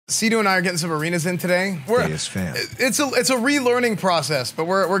Cdew and I are getting some arenas in today. Esfand. It's a relearning process, but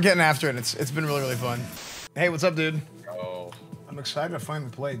we're getting after it. It's been really fun. Hey, what's up, dude? Oh, I'm excited to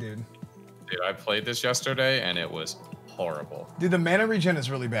finally play, dude. dude, I played this yesterday and it was horrible. Dude, the mana regen is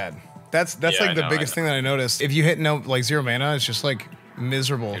really bad. That's Yeah, like the biggest thing that I noticed. If you hit like 0 mana, it's just like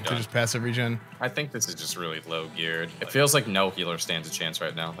miserable to just passive regen. I think this is just really low geared. It feels like no healer stands a chance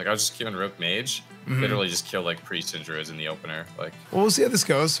right now. Like I was just killing Rogue Mage, literally just kill like priests and druids in the opener. Like, Well, we'll see how this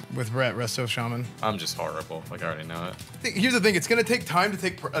goes with Resto Shaman. I'm just horrible. Like I already know it. Here's the thing: it's gonna take time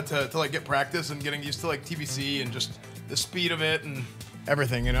to like get practice and getting used to like TBC and just the speed of it and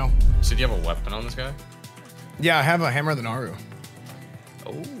everything, you know. So do you have a weapon on this guy? Yeah, I have a hammer of the Naru.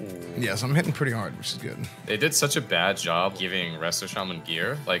 Oh. Yeah, so I'm hitting pretty hard, which is good. They did such a bad job giving Resto Shaman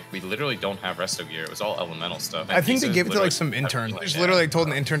gear. Like we literally don't have Resto gear. It was all elemental stuff. I think they gave it to like some intern. Like, Just literally told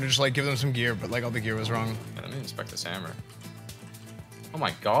an intern to just like give them some gear, but like all the gear was wrong. Let me inspect this hammer. Oh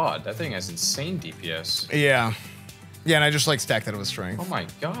my god, that thing has insane DPS. Yeah. Yeah, and I just like stacked that with strength. Oh my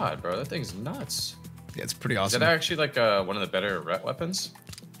god, bro, that thing's nuts. Yeah, it's pretty Is awesome. that actually like one of the better Ret weapons?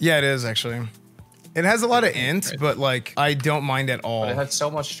 Yeah, it is actually. It has a lot of int, but like I don't mind at all. But it had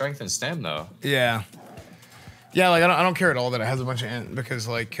so much strength and stam though. Yeah. Yeah, like I don't care at all that it has a bunch of int because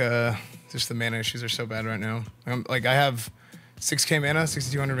like just the mana issues are so bad right now. Like I have 6k mana,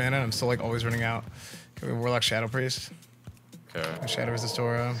 6200 mana, and I'm still like always running out. Warlock Shadow Priest. Okay. Shadow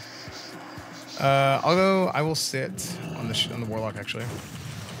Resistora. I will sit on the Warlock actually.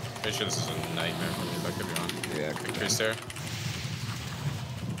 Pretty sure this is a nightmare for me, but I could be wrong. Yeah, could be. Priest there.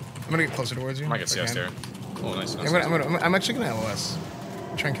 I'm gonna get closer towards you. I might get CS there. Oh, nice. I'm actually gonna LOS.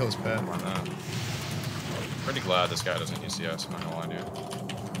 Try and kill this pet. Why not? Pretty glad this guy doesn't use CS, I'm not gonna lie to you.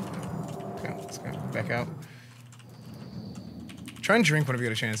 Okay, let's go back out. Try and drink whenever you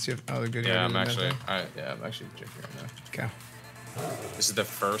get a chance. Oh, good. Yeah, I'm actually drinking right now. Okay. This is the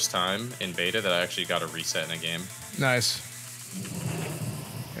first time in beta that I actually got a reset in a game. Nice.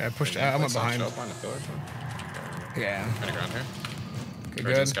 Yeah, I pushed. I went behind. Yeah. Kind of ground here. Okay,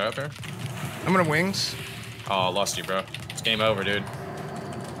 Good. good. Sky up there. I'm gonna wings. Oh, lost you, bro. It's game over, dude.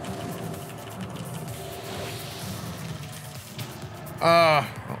 Jump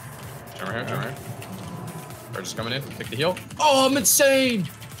right here. Urge coming in. Take the heal. Oh, I'm insane.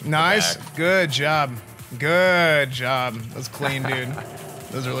 Nice. Good job. Good job. That's clean, dude.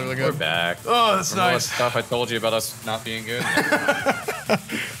 Those are really good. We're back. Oh, that's Remember all nice. that stuff I told you about us not being good?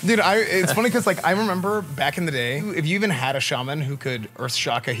 Dude, it's funny because like I remember back in the day, if you even had a shaman who could earth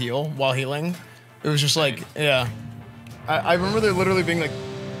shock a heal while healing, it was just like, yeah. I remember there literally being like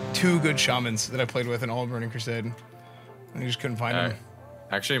 2 good shamans that I played with in all of Burning Crusade. And you just couldn't find them.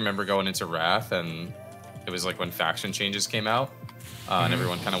 I actually remember going into Wrath, and it was like when faction changes came out, and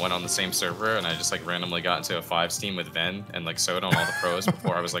everyone kind of went on the same server, and I just like randomly got into a 5s team with Ven and like Soda on all the pros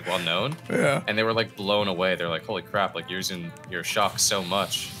before I was like well known. Yeah. And they were like blown away. They're like, holy crap, like you're using your shock so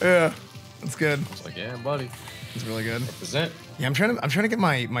much. Yeah. That's good. I was like, yeah, buddy. It's really good. Represent. Yeah, I'm trying to get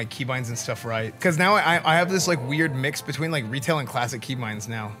my keybinds and stuff right. Because now I have this like weird mix between like retail and classic keybinds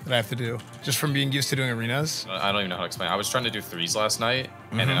now that I have to do. Just from being used to doing arenas. I don't even know how to explain. I was trying to do 3s last night,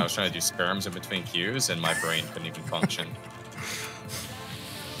 and then I was trying to do skirms in between queues, and my brain couldn't even function.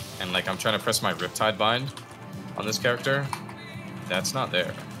 And like I'm trying to press my Riptide bind on this character. That's not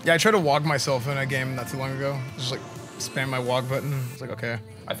there. Yeah, I tried to wog myself in a game not too long ago. Just like spam my wog button. It's like, okay.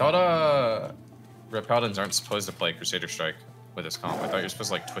 I thought Ret Paladins aren't supposed to play Crusader Strike with this comp. I thought you're supposed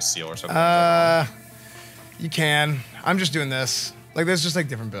to like twist seal or something. You can. I'm just doing this. Like there's just like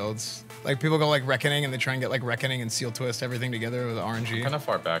different builds. Like people go like Reckoning and they try and get like Reckoning and Seal Twist everything together with RNG. Kind of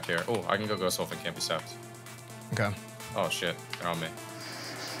far back here. Oh, I can go Ghost Wolf and can't be sapped. Okay. Oh shit, they're on me.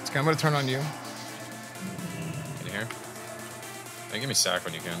 Okay, I'm gonna turn on you. Can you hear? Hey, give me sack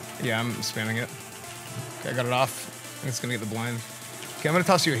when you can. Yeah, I'm spamming it. Okay, I got it off. I think it's gonna get the blind. Okay, I'm gonna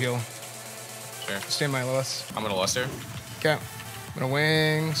toss you a heal. Sure. Stay in my LOS. I'm gonna Luster. Okay. I'm gonna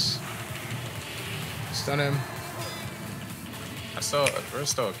wings. Stun him. We're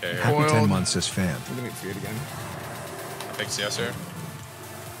still okay here. Cool. Happy 10 months Esfand. I'm gonna get freed again. Big CS here.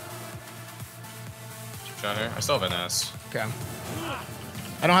 Cheap shot here. I still have an S. Okay.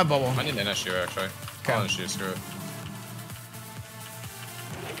 I don't have bubble. I need an NS here actually. Okay. I'll NS screw it.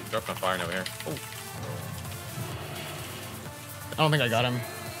 Dropping a fire over here. Oh, I don't think I got him.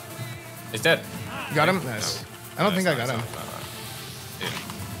 he's dead. You got him? Nice. No. I don't think I It's got not, him. it's not.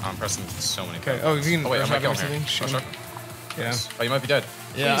 Dude, I'm pressing so many. Okay. Oh, if you can. Oh wait, I might kill rush him here. something, Rush shoot up. Yeah. Nice. Oh, you might be dead.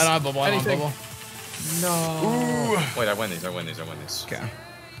 Yeah, Please. I don't have bubble. I don't have Anything. bubble. No. Ooh. Wait, I win these. Okay.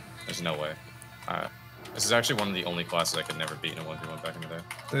 There's no way. This is actually one of the only classes I could never beat in a 1v1 back in the day.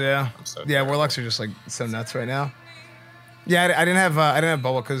 Yeah. I'm so Yeah, terrible. Warlocks are just like so nuts right now. Yeah, I didn't have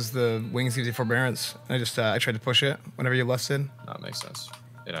bubble because the wings gives you forbearance. I tried to push it whenever you lusted. That makes sense.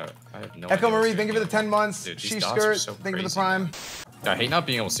 You know, I have no Echo idea Marie, what's thank you for the 10 months. Dude, these She dots are skirt, so thank you for the crazy, prime. man. I hate not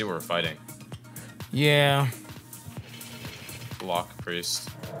being able to see where we're fighting. Yeah. Lock, priest.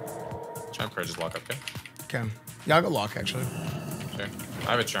 Try and purge his lock up, okay? Okay. Yeah, I'll go lock actually. Sure.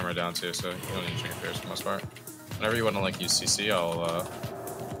 I have a tremor down too, so you don't need to drink fears for the most part. Whenever you want to like use CC, I'll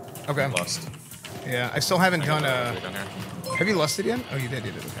Okay. lust. Yeah, I still haven't done Down here. Have you lusted yet? Oh, you did.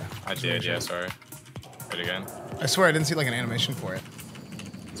 Okay. I did, yeah. Sorry. Wait again. I swear I didn't see like an animation for it.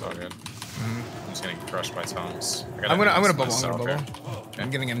 It's all good. I'm just getting crushed by tongues. I'm gonna bubble. Okay. I'm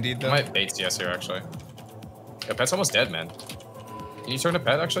getting MD'd though. I might bait CS here actually. Yeah, Pet's almost dead, man. Can you turn to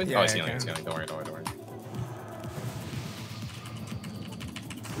Pet actually? Yeah, oh, he's I healing. can. He's healing. Don't worry.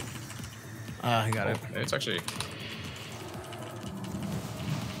 He got it. It's actually.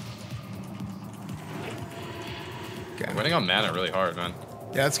 Okay. Winning on mana really hard, man.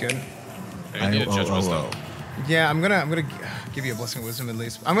 Yeah, that's good. I need to judge wisdom. Yeah, I'm gonna give you a blessing of wisdom at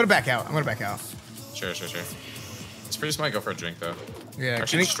least. I'm gonna back out. Sure. It's pretty smart. Go for a drink though. Yeah.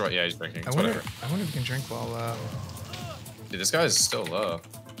 Actually, destroy. Yeah, he's drinking. I It's wonder whatever. if you can drink while. Dude, this guy is still low.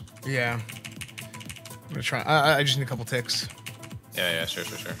 Yeah. I'm gonna try. I just need a couple ticks. Yeah, sure.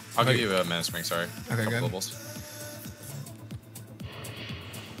 I'll give you a mana spring. Sorry. Okay, Couple good. levels.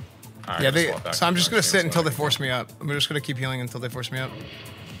 Alright, Yeah, just swap back so I'm to just gonna Dark sit until they Shaman. force me up. I'm just gonna keep healing until they force me up.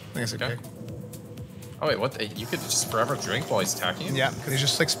 I think that's okay. Oh wait, what? You could just forever drink while he's attacking you? Yeah, because he's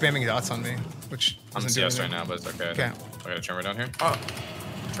just like spamming dots on me, which I'm doesn't do CS right anything. now, but it's okay. Okay. I got a tremor down here. Oh,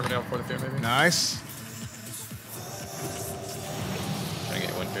 tremor down before the fear maybe. Nice. Trying to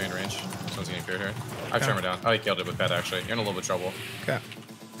get one fear in range. This one's getting fear here. I have Okay. tremor down. Oh, he killed it with Pet actually. You're in a little bit of trouble. Okay.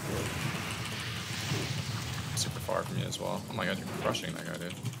 Super far from you as well. Oh my god, you're crushing that guy,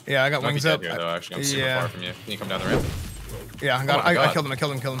 dude. Yeah, I got Might be wings dead up. here though. Actually, I'm super yeah. far from you. Can you come down the ramp? Yeah, Oh my I God. killed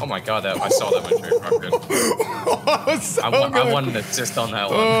him. Oh my god, that I saw that one fear. I'm good. That was so good. I wanted to assist on that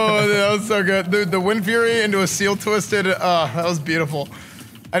one. Oh, that was so good. Dude, the Wind Fury into a Seal Twisted. That was beautiful.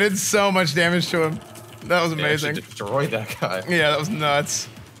 I did so much damage to him. That was They actually amazing. destroyed that guy. Yeah, that was nuts.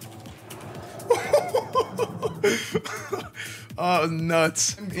 Oh, it was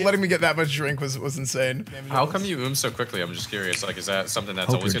nuts. Letting me get that much drink was insane. How come you so quickly? I'm just curious. Like, is that something that's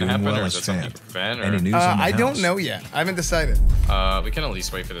Hope always you're going to doing happen, well or is as it something you fan. can prevent? Or? Any news on the I don't house? know yet. I haven't decided. We can at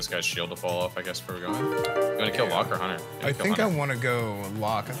least wait for this guy's shield to fall off, I guess, before we go in. You want to kill Lock or Hunter? I think I want to go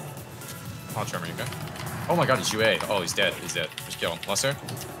lock. I'll tremor you, okay? Oh my god, he's UA. Oh, he's dead. He's dead. Just kill him. Lesser?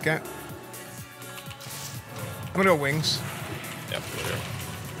 Okay. I'm gonna go wings. Yeah, for sure.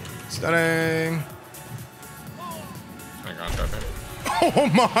 Stunning. I'm gonna ground trap here. Oh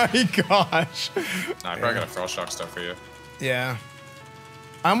my gosh. Nah, I probably got a Frost Shock stuff for you. Yeah.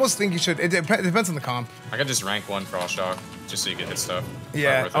 I almost think you should. It depends on the comp. I could just rank one Frost Shock, just so you can hit stuff.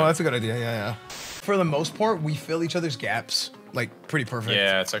 Yeah. Worth Oh, it. that's a good idea. Yeah. For the most part, we fill each other's gaps like pretty perfect.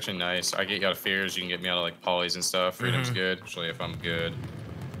 Yeah, it's actually nice. I get you out of fears. You can get me out of like polys and stuff. Freedom's good, especially if I'm good.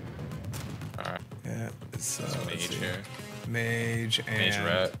 All right. Yeah. It's Mage let's see. here. Mage and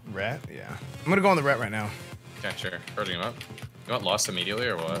Ret. Ret. Yeah. I'm gonna go on the Ret right now. Okay, sure. Purging him up. You want Lost immediately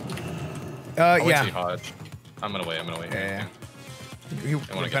or what? I'll wait till you Yeah. hodge. I'm gonna wait. Yeah. He I want to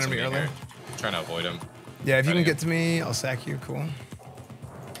get defended some me meat earlier. here. I'm trying to avoid him. Yeah. If you can Defending get to me, I'll sack you. Cool.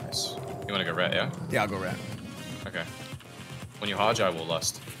 Nice. You want to go Ret, yeah? Yeah, I'll go Ret. Okay. When you hodge, I will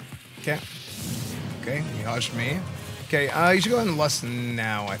lust. Okay. Okay. You hodged me. Okay. You should go ahead and lust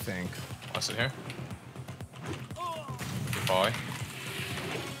now. I think. Lust it here. Good poly.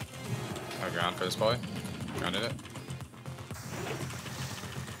 Got ground for this poly. Grounded it.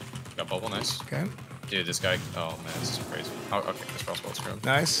 Got bubble, nice. Okay. Dude, this guy. Oh man, this is crazy. Oh, okay, this crossbow screw him.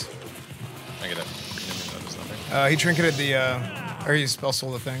 Nice. I get it. That does nothing. He trinketed the, or he spell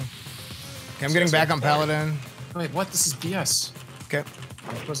sold the thing. Okay, I'm getting Yes, back yes, on Paladin. Wait, what? This is BS. Okay.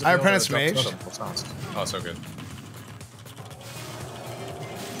 I'm supposed to I be able apprentice to drop mage. totem full sounds. Oh, so good.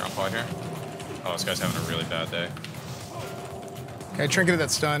 Ground poly here. Oh, this guy's having a really bad day. Okay, trinketed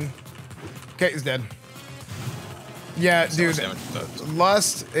that stun. Okay, he's dead. Yeah, So much dude. damage it does.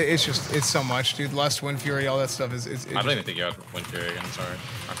 Lust, it's so much, dude. Lust, Wind Fury, all that stuff is. I don't even think you had Wind Fury again. Sorry,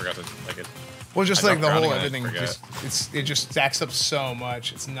 I forgot to like it. Well, just I like the dropped whole grounding, I everything, forget. it just stacks up so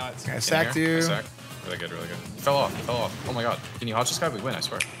much. It's nuts. Okay, I sacked In here. you. Sack. Really good, really good. Fell off. Oh my god. Can you hodge this guy? We win, I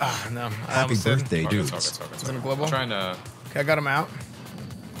swear. Ah, no. I Happy almost did. birthday, It's all good, dudes. it's all good, it's Is all it a good. global? I'm trying to. Okay, I got him out.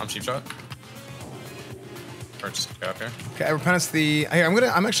 I'm cheap shot. Or just get up here. Okay, I repentance the. Here,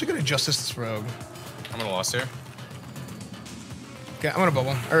 I'm actually gonna justice this rogue. I'm gonna lost here. Okay, I'm gonna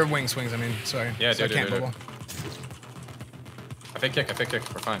bubble or wings. I mean, sorry. Yeah, so I do, can't do. bubble. I think kick.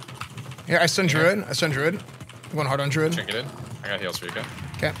 We're fine. Here, I stun druid. I'm going hard on Druid. Trinket in. I got heals for you, okay?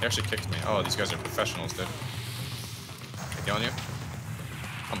 Okay. They actually kicked me. Oh, these guys are professionals, dude. They killing you?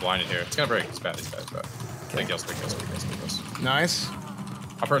 I'm blinded here. It's gonna break. It's bad. It's bad. It's bad. Big heals, big heals, big heals, big heals. Nice.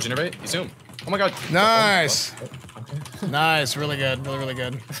 I'll purge innervate. You zoom. Oh my god. Nice. Okay. Nice. Really good. Really, really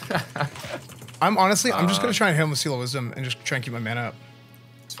good. I'm just gonna try and hit him with Seal of Wisdom and just try and keep my mana up.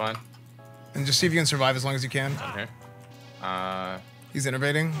 It's fine. And just see if you can survive as long as you can. I'm here. He's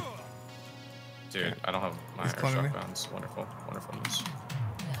innovating. Dude, I don't have my air shock bounds. Wonderful. Wonderfulness.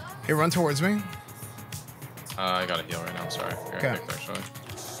 Hey, run towards me. I got a heal right now. I'm sorry. Okay. Actually.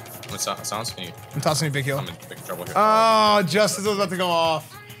 What's that? Sounds? Can you? I'm tossing you a big heal. I'm in big trouble here. Oh, Justice was about to go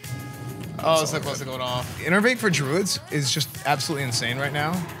off. Oh, it's so close to going off. Innervate for Druids is just absolutely insane right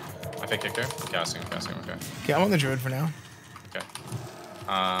now. I think kick there. I'm casting, okay. Okay, I'm on the Druid for now. Okay.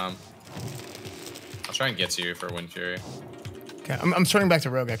 I'll try and get to you for Wind Fury. Okay, I'm turning back to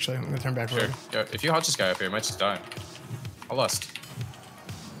Rogue, actually. I'm gonna turn back Sure. Rogue. Yeah, if you hodge this guy up here, you might just die. I'll lust.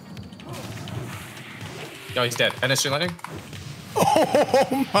 Yo, he's dead. And it's lightning.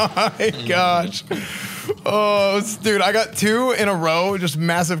 Oh my gosh. Oh, dude, I got 2 in a row, just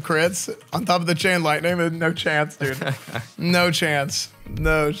massive crits on top of the chain lightning. There's no chance, dude. No chance.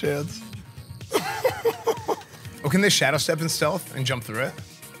 No chance. Oh, can they shadow step in stealth and jump through it?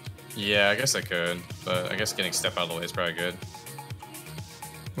 Yeah, I guess I could, but I guess getting step out of the way is probably good.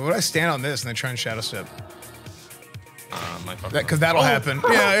 But would I stand on this and then try and shadow step? Because that'll happen.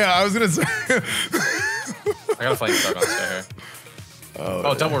 Yeah, I was gonna say. I got a flame stuck on this guy here.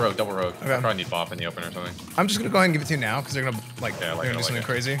 Oh, double rogue. Okay. I probably need bop in the opener or something. I'm just gonna go ahead and give it to you now because they're gonna they're gonna do something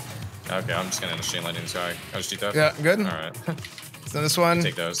crazy. Okay, I'm just gonna end the chain lightning this guy. I'll just do that. Yeah, good. All right. So this one.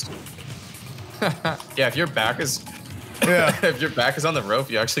 Take those. Yeah, if your back is Yeah. if your back is on the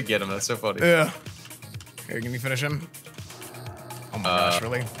rope, you actually get him. That's so funny. Yeah. Okay, can you finish him? Oh my gosh,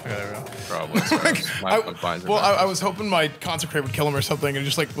 really? Okay, there we go. Probably. I was hoping my Consecrate would kill him or something, and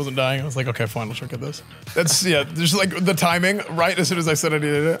just like wasn't dying. I was like, okay, fine, let's look at this. That's just like the timing, right as soon as I said I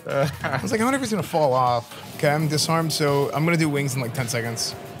needed it. I was like, I wonder if he's gonna fall off. Okay, I'm disarmed, so I'm gonna do wings in like 10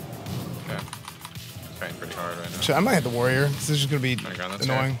 seconds. Okay. Trying pretty hard right now. So I might hit the warrior. This is just gonna be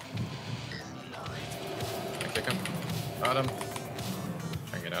annoying. I kick him. Got him. Try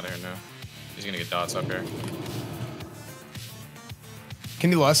and get out of here now. He's gonna get dots up here. Can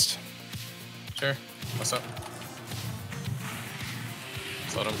you lust? Sure. What's up?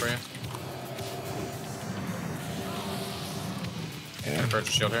 Slow him for you. Yeah. Gonna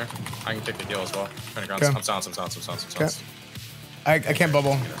purchase shield here. I can take the heal as well. Trying to ground. Okay. I'm silenced. Okay. I can't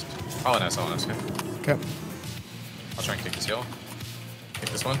bubble. Oh, nice. Okay. Okay. I'll try and kick this heal. Kick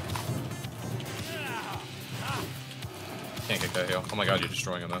this one. Can't kick that heal. Oh my god, you're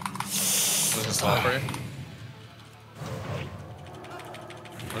destroying him though. I'm just gonna slow him for you.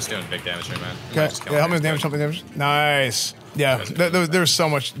 I'm just doing big damage here, man. Okay. Yeah, help me with damage, Nice. Yeah, there was so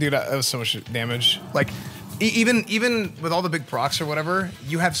much, dude. That was so much damage. Like, even with all the big procs or whatever,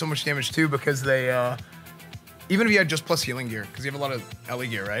 you have so much damage too because they, even if you had just plus healing gear, because you have a lot of LE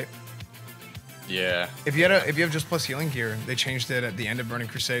gear, right? Yeah. If you have just plus healing gear, they changed it at the end of Burning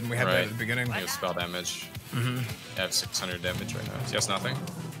Crusade, and we had that at the beginning. I have spell damage. I have 600 damage right now. Yes, nothing.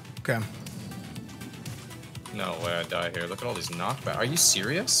 Okay. No way I die here. Look at all these knockbacks. Are you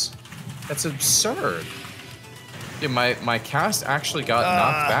serious? That's absurd. Yeah, my cast actually got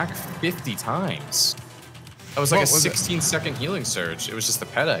knocked back 50 times. That was like a 16-second healing surge. It was just the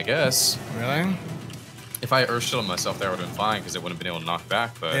peta, I guess. Really? If I earth shielded myself there, I would have been fine because it wouldn't have been able to knock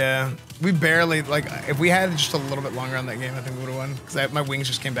back. But yeah, we barely, like, if we had just a little bit longer on that game, I think we would have won. Because my wings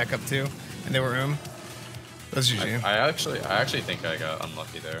just came back up too, and they were That's GG. I actually think I got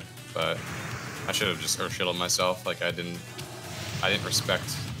unlucky there, but I should have just earth shielded myself. Like I didn't respect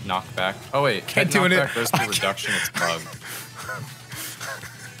knockback. Oh wait, can't do it. Goes to reduction. It's bug.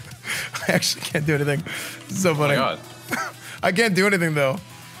 I actually can't do anything. This is so funny. Oh my god. I can't do anything though.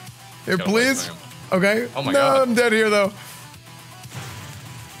 Here, please. Okay. Oh my god. I'm dead here though.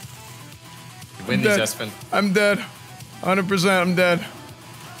 You win these, Esfand. I'm dead. 100%. I'm dead.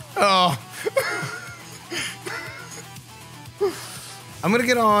 Oh. I'm gonna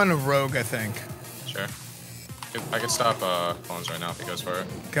get on Rogue, I think. Sure. I can stop Bones right now if he goes for it.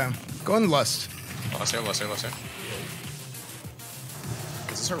 Okay. Go on Lust. Lust here.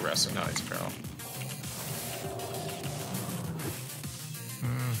 Is this a Resto? No, it's a Peril.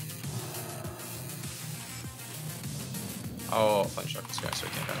 Oh, I'll punch up this guy so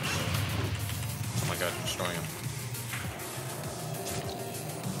he can't damage. Oh my god, I'm destroying him.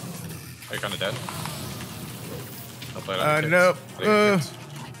 Are you kind of dead? I'll play it on nope. Nice.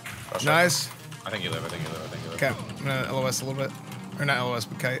 Nice. I think you live. Okay, I'm gonna LOS a little bit. Or not LOS,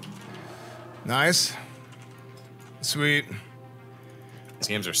 but kite. Nice. Sweet. These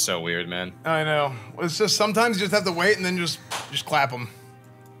games are so weird, man. I know. It's just sometimes you just have to wait and then just clap them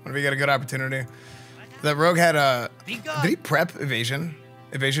whenever you get a good opportunity. That rogue had a. Did he prep evasion?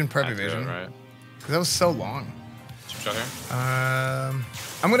 Evasion prep evasion. Right. Because that was so long. Shot here. I'm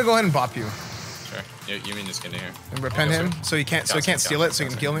gonna go ahead and bop you. Sure. You mean just get in here? And repent him so he can't steal it so he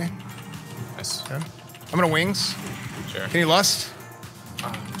can kill me. Nice. Okay. I'm gonna wings. Sure. Can you lust?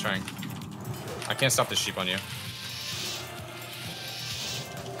 I'm trying. I can't stop the sheep on you.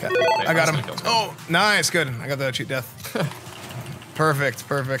 Okay. I got him. Oh, nice, good. I got the cheat death. Perfect.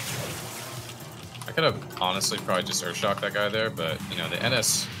 I could have honestly probably just Earthshock that guy there, but you know the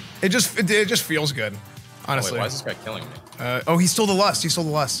NS. It just feels good, honestly. Oh, wait, why is this guy killing me? Oh, he stole the lust.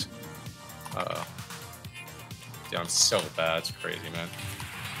 Uh-oh. Dude, I'm so bad. It's crazy, man.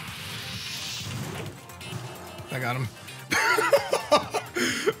 I got him.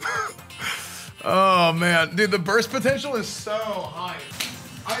 Oh man, dude, the burst potential is so high.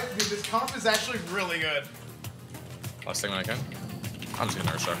 Dude, this comp is actually really good. Last thing when I can. I'm just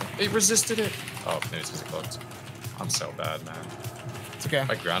gonna Earthshock him. He resisted it. Oh, maybe it's because it cloaked. I'm so bad, man. It's okay.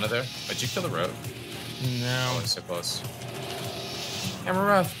 I grounded there. Did you kill the rogue? No. Oh, it's so close. Hammer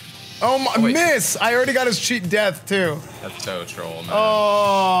Wrath. Oh my, wait. miss! I already got his cheat death too. That's so troll, man.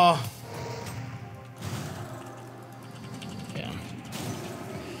 Oh. Yeah.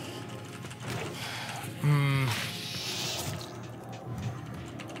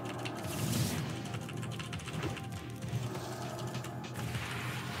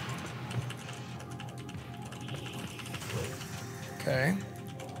 Okay.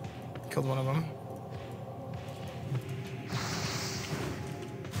 Killed one of them.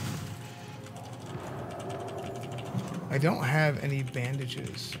 I don't have any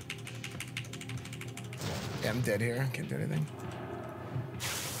bandages. Yeah, I'm dead here. Can't do anything.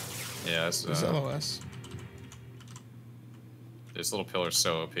 Yeah, it's, There's LOS. this little pillar's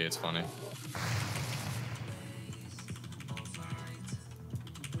so OP, it's funny.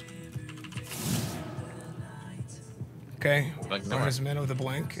 Okay. Like, Farm nowhere. his mana with a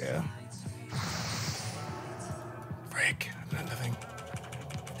blank, yeah. Break. Nothing.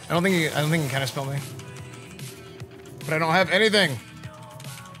 I don't think he can kind of spell me. But I don't have anything.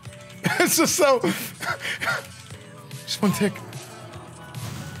 It's just so. Just one tick.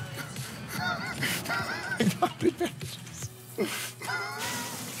 I got the bandages.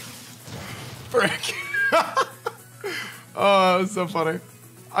 Frick. Oh, that was so funny.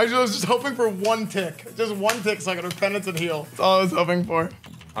 I was just hoping for one tick. Just one tick so I could repentance and heal. That's all I was hoping for.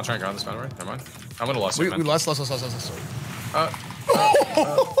 I'll try and ground this man, right? Never mind. I'm gonna lost We it, man. lost.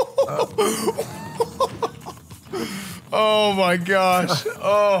 Oh my gosh.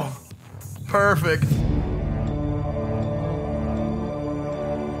 Oh, perfect.